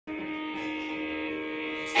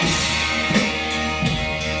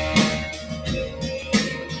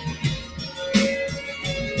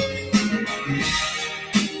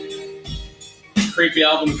creepy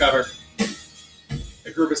album cover.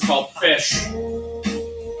 The group is called Fish.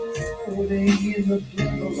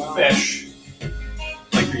 Fish.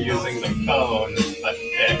 Like you're using the phone, but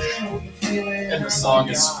fish. And the song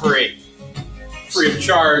is free. Free of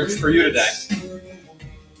charge for you today.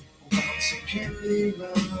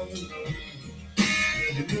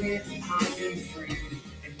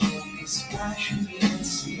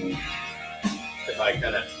 If I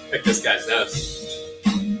kind of pick this guy's nose,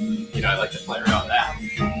 you know, I like to play around with that.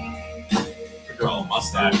 Draw a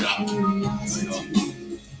mustache on. So,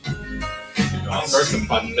 do all sorts of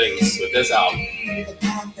fun things with this album.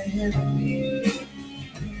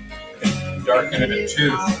 Darken it in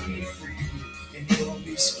tooth. It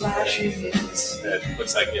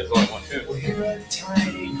looks like he has only one tooth. Here's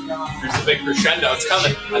the big crescendo. It's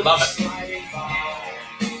coming. I love it.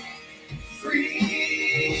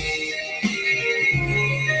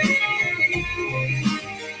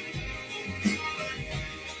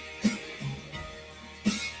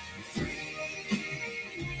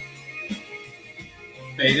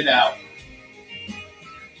 Fade it out.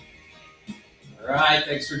 All right,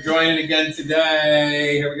 thanks for joining again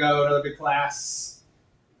today. Here we go, another good class.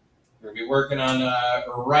 We're going to be working on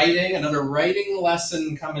writing, another writing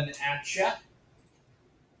lesson coming at you.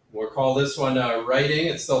 We'll call this one writing.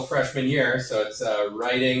 It's still freshman year, so it's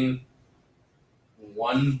writing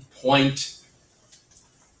 1 point.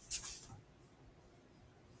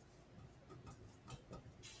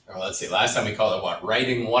 Oh, let's see, last time we called it what?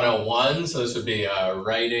 Writing 101, so this would be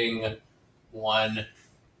writing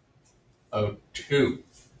 102.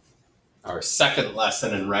 Our second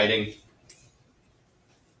lesson in writing.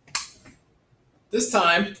 This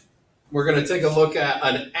time, we're going to take a look at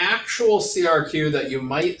an actual CRQ that you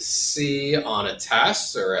might see on a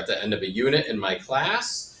test or at the end of a unit in my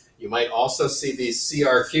class. You might also see these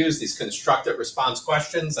CRQs, these constructed response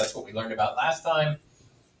questions. That's what we learned about last time,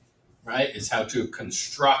 right? Is how to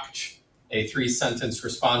construct a 3-sentence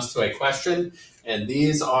response to a question. And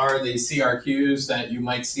these are the CRQs that you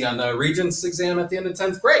might see on the Regents exam at the end of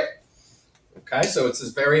 10th grade. Okay, so it's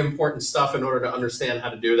this very important stuff in order to understand how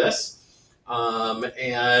to do this.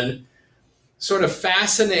 And sort of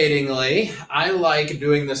fascinatingly, I like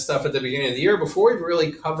doing this stuff at the beginning of the year before we've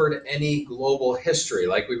really covered any global history.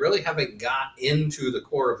 Like we really haven't got into the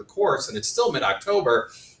core of the course, and it's still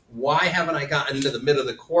mid-October. Why haven't I gotten into the mid of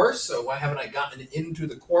the course? So why haven't I gotten into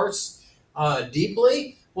the course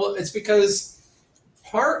deeply? Well, it's because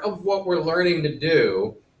part of what we're learning to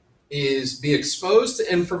do is be exposed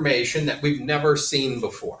to information that we've never seen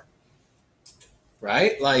before.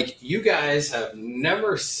 Right? Like you guys have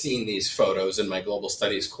never seen these photos in my global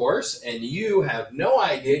studies course, and you have no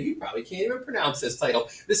idea, you probably can't even pronounce this title.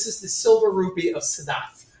 This is the silver rupee of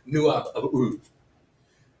Sadat, Nuab of Oud.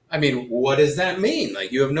 I mean, what does that mean?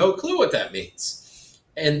 Like you have no clue what that means.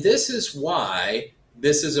 And this is why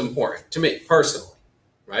this is important to me personally,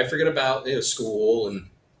 right? Forget about school and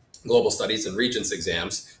global studies and Regents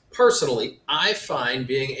exams. Personally, I find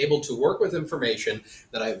being able to work with information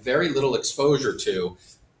that I have very little exposure to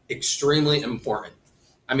extremely important.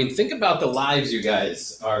 I mean, think about the lives you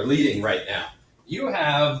guys are leading right now. You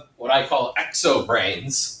have what I call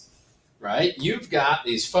exobrains, right? You've got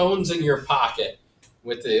these phones in your pocket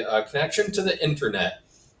with the connection to the internet,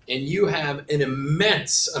 and you have an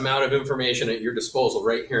immense amount of information at your disposal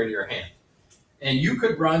right here in your hand. And you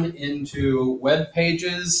could run into web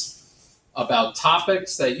pages about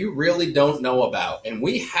topics that you really don't know about. And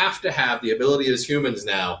we have to have the ability as humans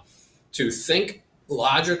now to think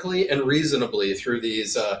logically and reasonably through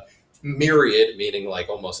these myriad, meaning like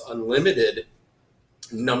almost unlimited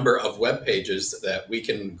number of web pages that we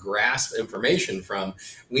can grasp information from.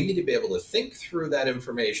 We need to be able to think through that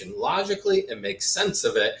information logically and make sense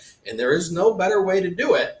of it. And there is no better way to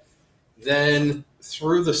do it than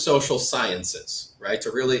through the social sciences, right?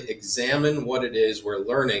 To really examine what it is we're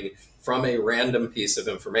learning from a random piece of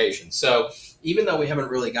information. So even though we haven't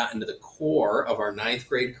really gotten to the core of our 9th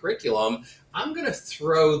grade curriculum, I'm going to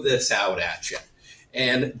throw this out at you.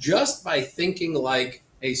 And just by thinking like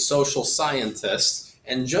a social scientist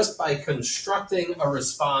and just by constructing a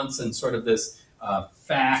response in sort of this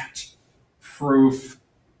fact, proof,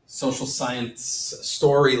 social science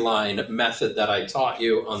storyline method that I taught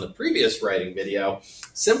you on the previous writing video,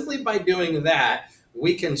 simply by doing that,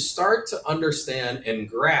 we can start to understand and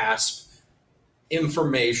grasp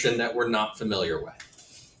information that we're not familiar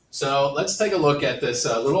with. So let's take a look at this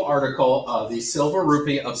little article of the silver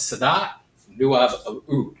rupee of Sadat, Nuab of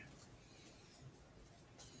Oud.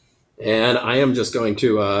 And I am just going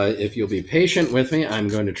to, if you'll be patient with me, I'm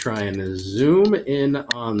going to try and zoom in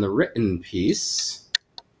on the written piece.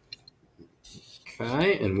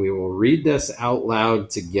 Okay, and we will read this out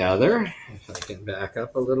loud together. If I can back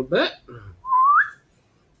up a little bit.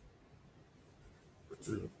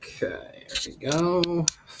 Okay, here we go.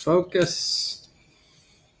 Focus.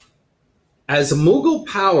 As Mughal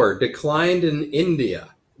power declined in India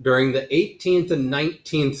during the 18th and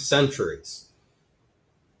 19th centuries,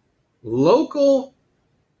 local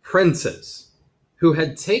princes who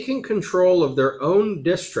had taken control of their own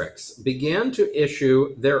districts began to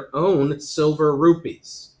issue their own silver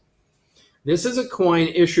rupees. This is a coin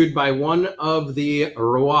issued by one of the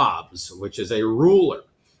Rawabs, which is a ruler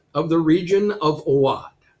of the region of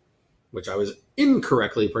Awadh, which I was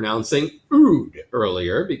incorrectly pronouncing Oud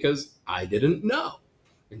earlier because I didn't know.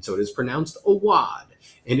 And so it is pronounced Awadh,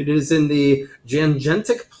 and it is in the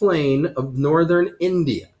Gangetic plain of northern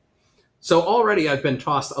India. So already I've been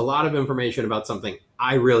tossed a lot of information about something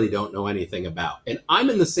I really don't know anything about. And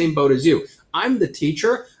I'm in the same boat as you. I'm the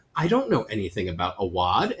teacher. I don't know anything about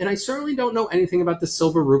Awadh, and I certainly don't know anything about the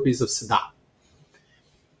silver rupees of Sadat.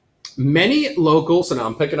 Many local, so now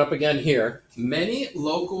I'm picking up again here, many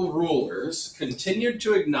local rulers continued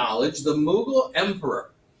to acknowledge the Mughal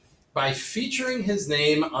emperor by featuring his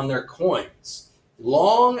name on their coins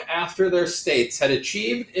long after their states had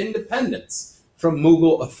achieved independence from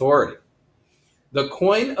Mughal authority. The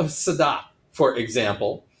coin of Sadat, for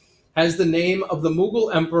example, has the name of the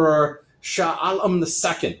Mughal emperor Shah Alam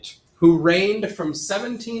II, who reigned from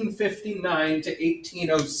 1759 to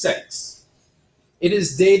 1806. It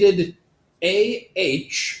is dated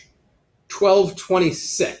AH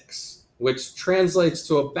 1226, which translates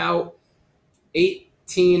to about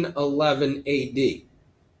 1811 AD.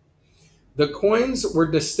 The coins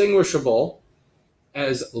were distinguishable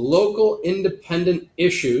as local independent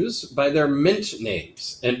issues by their mint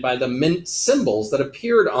names and by the mint symbols that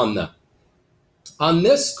appeared on them. On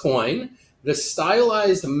this coin, the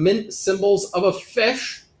stylized mint symbols of a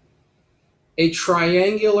fish, a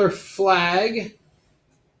triangular flag,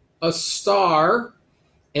 a star,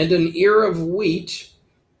 and an ear of wheat,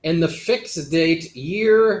 and the fixed date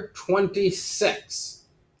year 26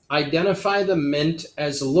 identify the mint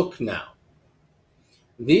as Lucknow.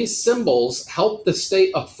 These symbols help the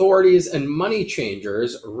state authorities and money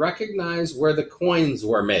changers recognize where the coins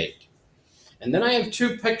were made. And then I have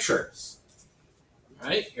two pictures. All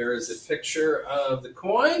right, here is a picture of the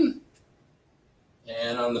coin.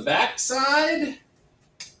 And on the back side,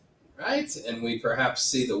 right, and we perhaps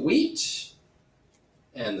see the wheat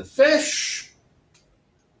and the fish.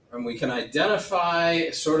 And we can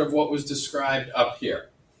identify sort of what was described up here.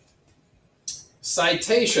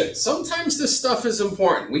 Citation. Sometimes this stuff is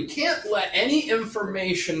important. We can't let any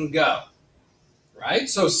information go, right?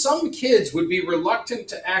 So some kids would be reluctant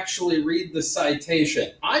to actually read the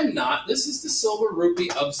citation. I'm not. This is the silver rupee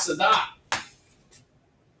of Sadat.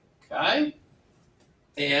 Okay?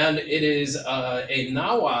 And it is a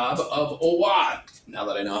Nawab of Awadh, now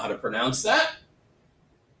that I know how to pronounce that.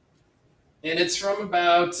 And it's from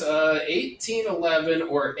about 1811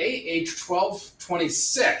 or AH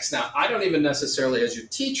 1226. Now, I don't even necessarily, as your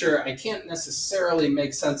teacher, I can't necessarily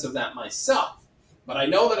make sense of that myself. But I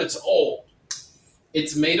know that it's old.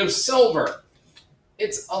 It's made of silver.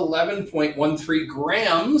 It's 11.13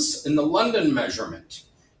 grams in the London measurement.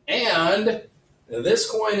 And this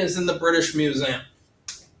coin is in the British Museum.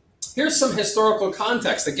 Here's some historical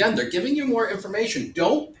context. Again, they're giving you more information.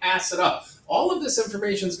 Don't pass it up. All of this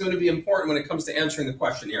information is going to be important when it comes to answering the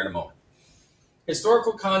question here in a moment.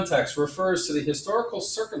 Historical context refers to the historical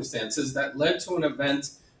circumstances that led to an event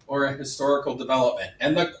or a historical development.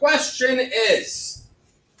 And the question is,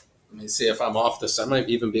 let me see if I'm off this. I might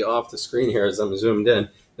even be off the screen here as I'm zoomed in.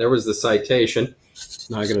 There was the citation.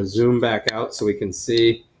 Now I'm going to zoom back out so we can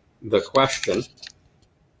see the question.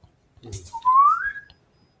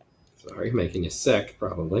 Sorry, making you sick,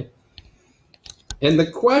 probably. And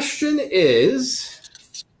the question is,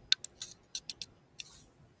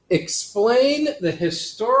 explain the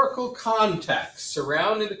historical context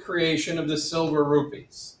surrounding the creation of the silver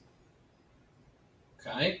rupees.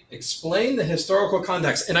 Okay, explain the historical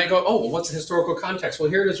context. And I go, oh, well, what's the historical context?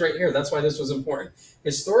 Well, here it is right here. That's why this was important.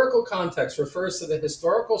 Historical context refers to the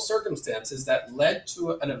historical circumstances that led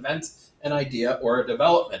to an event, an idea, or a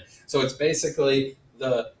development. So it's basically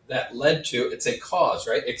that led to, it's a cause,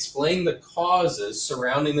 right? Explain the causes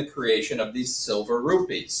surrounding the creation of these silver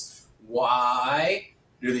rupees. Why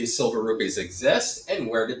do these silver rupees exist, and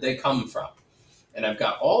where did they come from? And I've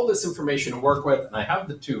got all this information to work with, and I have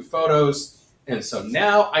the two photos. And so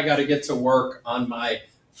now I got to get to work on my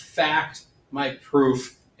fact, my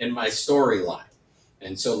proof, and my storyline.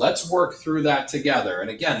 And so let's work through that together. And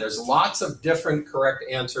again, there's lots of different correct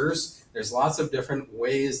answers. There's lots of different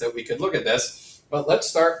ways that we could look at this. But let's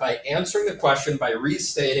start by answering the question by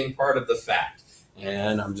restating part of the fact.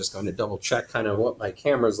 And I'm just going to double check kind of what my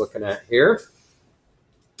camera's looking at here.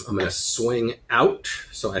 I'm going to swing out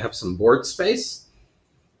so I have some board space.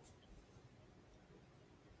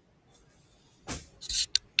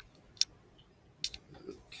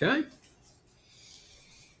 Okay.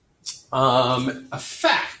 A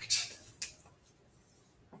fact.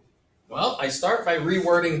 Well, I start by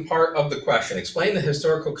rewording part of the question. Explain the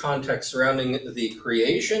historical context surrounding the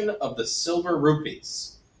creation of the silver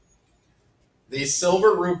rupees. The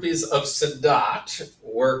silver rupees of Sadat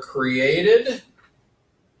were created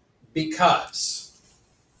because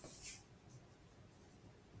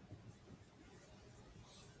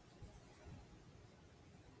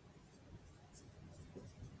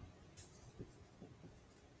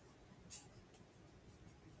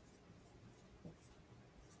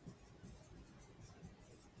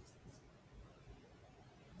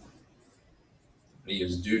I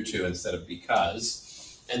use due to instead of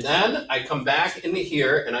because. And then I come back into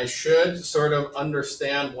here and I should sort of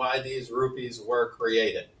understand why these rupees were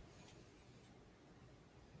created.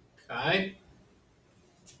 Okay.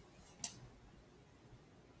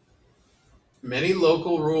 Many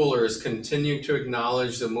local rulers continued to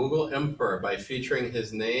acknowledge the Mughal emperor by featuring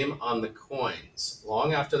his name on the coins,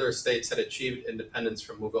 long after their states had achieved independence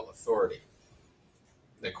from Mughal authority.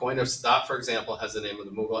 The coin of Sadat, for example, has the name of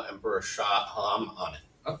the Mughal emperor Shah Alam on it.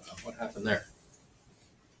 Oh, what happened there?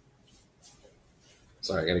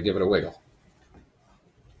 Sorry, I gotta give it a wiggle.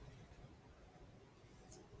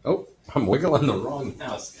 Oh, I'm wiggling the wrong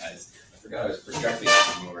mouse, guys. I forgot I was projecting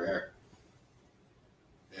from over here.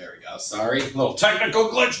 There we go. Sorry, a little technical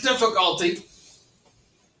glitch difficulty.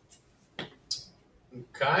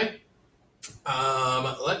 Okay.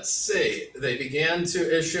 Let's see. They began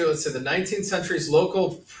to issue, let's say the 19th century's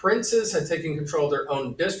local princes had taken control of their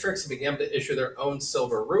own districts and began to issue their own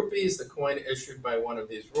silver rupees. The coin issued by one of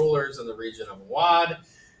these rulers in the region of Awadh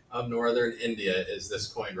of northern India is this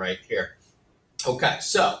coin right here. Okay,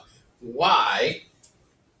 so why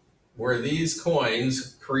were these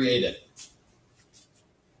coins created?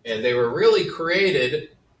 And they were really created,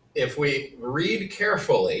 if we read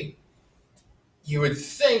carefully, you would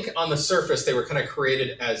think on the surface they were kind of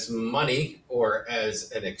created as money or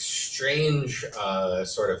as an exchange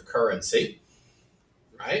sort of currency,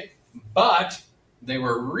 right? But they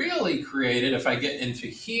were really created, if I get into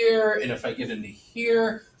here and if I get into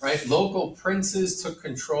here, right? Local princes took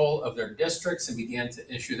control of their districts and began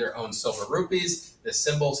to issue their own silver rupees. The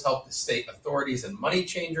symbols helped the state authorities and money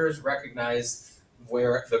changers recognize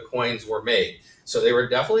where the coins were made. So they were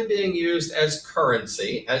definitely being used as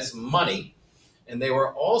currency, as money. And they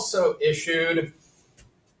were also issued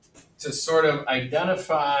to sort of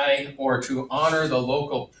identify or to honor the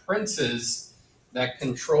local princes that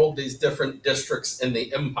controlled these different districts in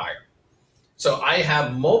the empire. So I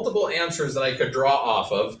have multiple answers that I could draw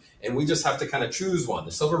off of, and we just have to kind of choose one.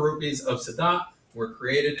 The silver rupees of Sadat were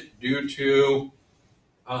created due to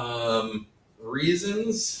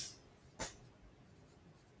reasons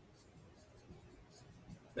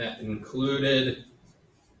that included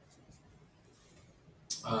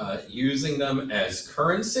using them as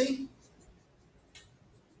currency,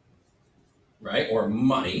 right, or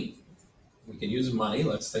money. We can use money.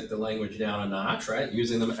 Let's take the language down a notch, right?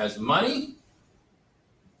 Using them as money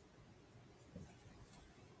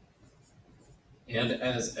and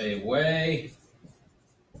as a way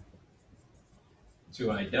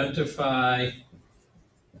to identify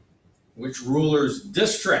which ruler's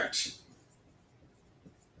district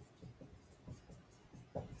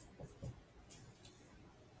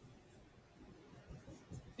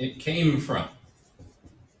it came from.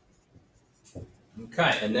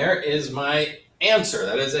 Okay, and there is my answer.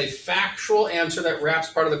 That is a factual answer that wraps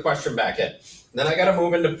part of the question back in. Then I got to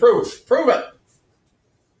move into proof. Prove it.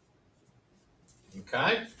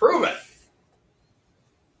 Okay, prove it.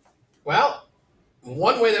 Well,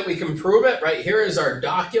 one way that we can prove it, right, here is our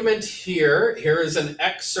document here. Here is an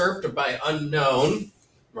excerpt by unknown,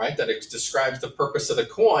 right, that it describes the purpose of the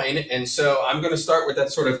coin. And so I'm going to start with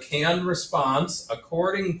that sort of canned response,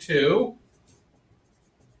 according to,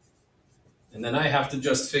 and then I have to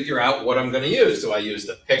just figure out what I'm going to use. Do I use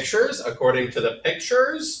the pictures according to the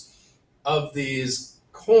pictures of these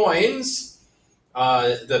coins?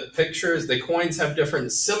 The coins have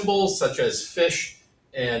different symbols such as fish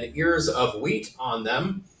and ears of wheat on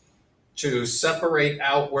them to separate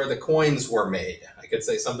out where the coins were made. I could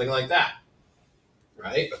say something like that,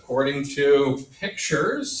 right? According to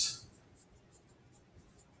pictures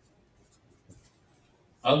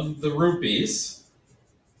of the rupees,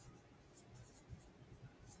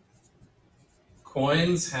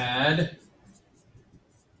 coins had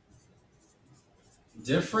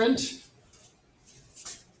different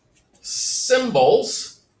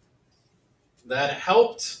symbols that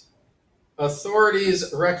helped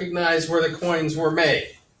authorities recognize where the coins were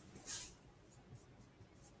made.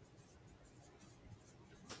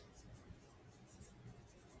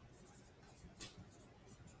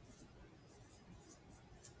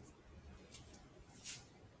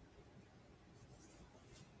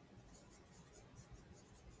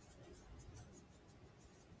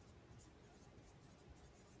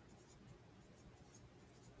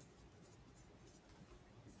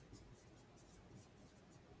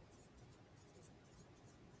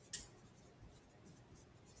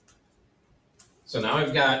 So now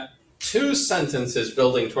I've got two sentences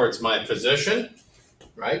building towards my position,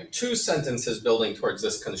 right? Two sentences building towards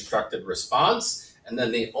this constructed response. And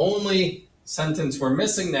then the only sentence we're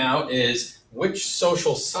missing now is which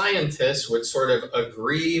social scientists would sort of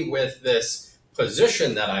agree with this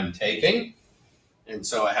position that I'm taking. And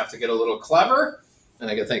so I have to get a little clever, and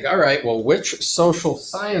I can think, all right, well, which social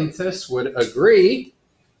scientists would agree?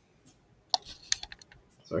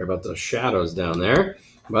 Sorry about those shadows down there.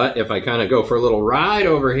 But if I kind of go for a little ride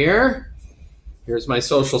over here, here's my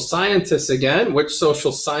social scientists again. Which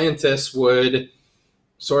social scientists would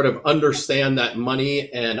sort of understand that money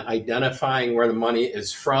and identifying where the money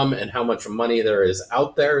is from and how much money there is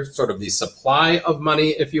out there, sort of the supply of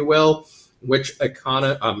money, if you will? Which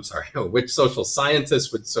social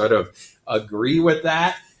scientists would sort of agree with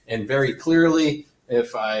that? And very clearly,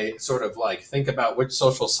 if I sort of like think about which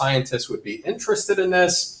social scientists would be interested in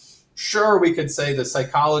this, sure, we could say the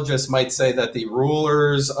psychologists might say that the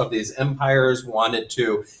rulers of these empires wanted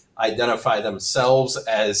to identify themselves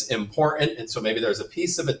as important, and so maybe there's a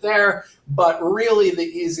piece of it there, but really the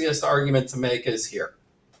easiest argument to make is here.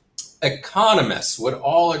 Economists would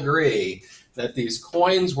all agree that these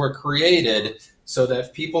coins were created so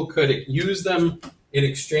that people could use them in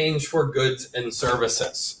exchange for goods and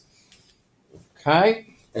services.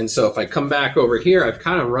 Okay, and so if I come back over here, I've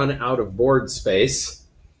kind of run out of board space.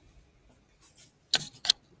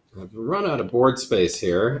 I've run out of board space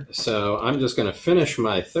here, so I'm just going to finish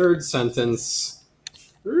my third sentence.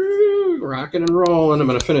 Rocking and rolling. I'm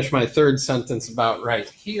going to finish my third sentence about right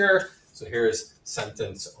here. So here's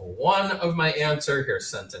sentence 1 of my answer. Here's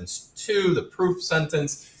sentence 2, the proof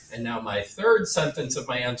sentence. And now my third sentence of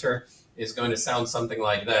my answer is going to sound something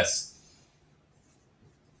like this.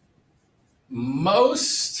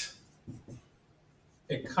 Most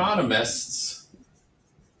economists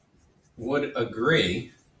would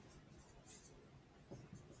agree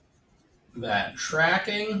that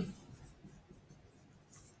tracking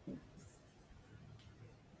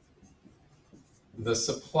the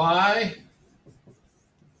supply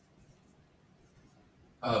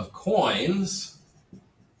of coins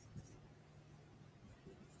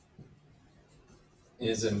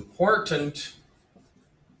is important.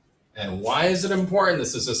 And why is it important?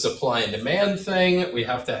 This is a supply and demand thing. We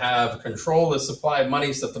have to have control of the supply of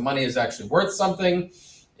money so that the money is actually worth something,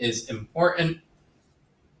 is important.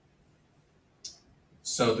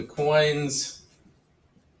 So the coins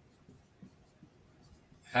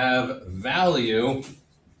have value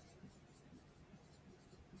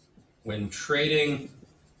when trading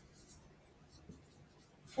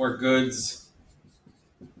for goods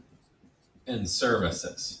and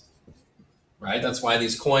services, right? That's why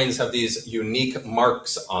these coins have these unique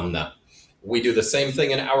marks on them. We do the same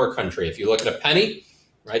thing in our country. If you look at a penny,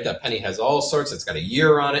 right, that penny has all sorts. It's got a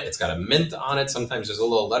year on it. It's got a mint on it. Sometimes there's a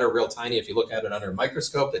little letter real tiny. If you look at it under a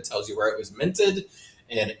microscope, that tells you where it was minted.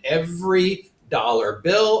 And every dollar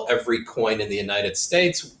bill, every coin in the United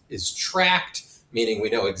States is tracked, meaning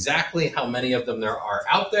we know exactly how many of them there are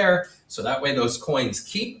out there. So that way those coins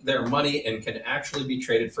keep their money and can actually be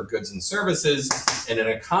traded for goods and services. And an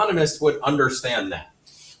economist would understand that.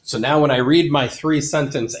 So now when I read my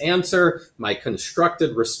 3-sentence answer, my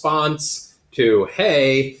constructed response to,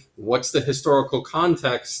 hey, what's the historical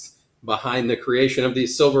context behind the creation of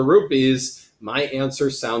these silver rupees? My answer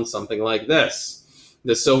sounds something like this.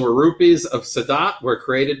 The silver rupees of Sadat were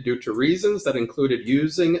created due to reasons that included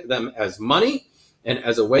using them as money and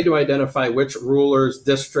as a way to identify which ruler's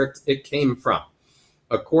district it came from.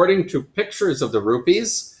 According to pictures of the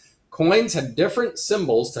rupees, coins had different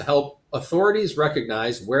symbols to help authorities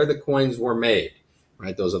recognize where the coins were made,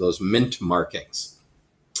 right? Those are those mint markings.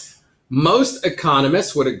 Most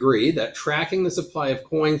economists would agree that tracking the supply of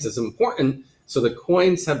coins is important so the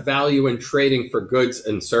coins have value in trading for goods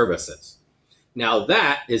and services. Now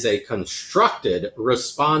that is a constructed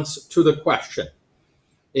response to the question.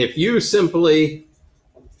 If you simply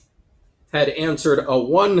had answered a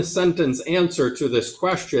one-sentence answer to this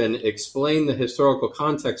question, explain the historical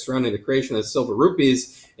context surrounding the creation of silver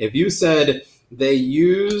rupees, if you said they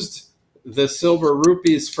used the silver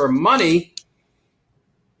rupees for money,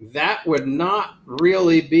 that would not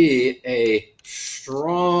really be a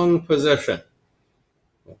strong position.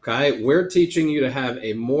 Okay, we're teaching you to have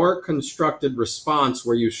a more constructed response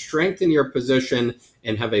where you strengthen your position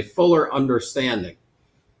and have a fuller understanding.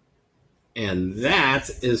 And that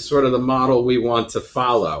is sort of the model we want to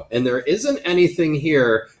follow. And there isn't anything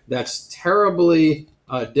here that's terribly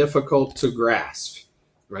difficult to grasp,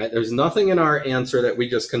 right? There's nothing in our answer that we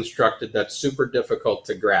just constructed that's super difficult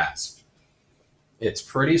to grasp. It's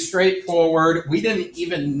pretty straightforward. We didn't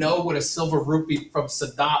even know what a silver rupee from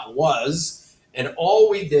Sadat was. And all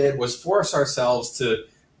we did was force ourselves to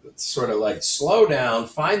sort of like slow down,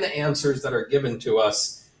 find the answers that are given to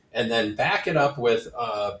us, and then back it up with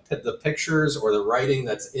the pictures or the writing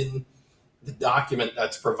that's in the document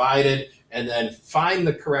that's provided, and then find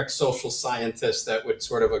the correct social scientists that would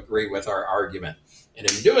sort of agree with our argument. And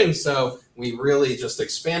in doing so, we really just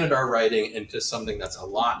expanded our writing into something that's a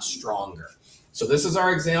lot stronger. So this is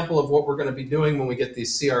our example of what we're going to be doing when we get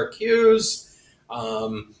these CRQs.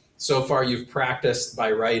 So far, you've practiced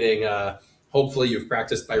by writing hopefully you've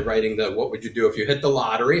practiced by writing the what would you do if you hit the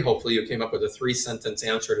lottery. Hopefully you came up with a 3-sentence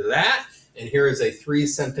answer to that. And here is a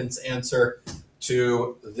 3-sentence answer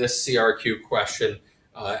to this CRQ question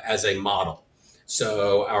as a model.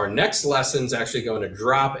 So our next lesson is actually going to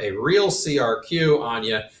drop a real CRQ on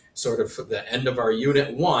you, sort of the end of our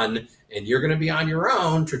Unit 1, and you're going to be on your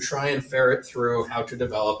own to try and ferret through how to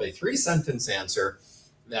develop a 3-sentence answer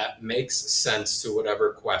that makes sense to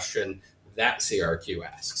whatever question that CRQ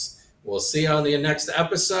asks. We'll see you on the next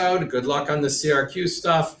episode. Good luck on the CRQ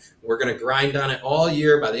stuff. We're going to grind on it all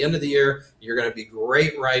year. By the end of the year, you're going to be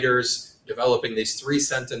great writers developing these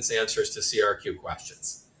 3-sentence answers to CRQ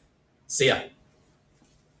questions. See ya.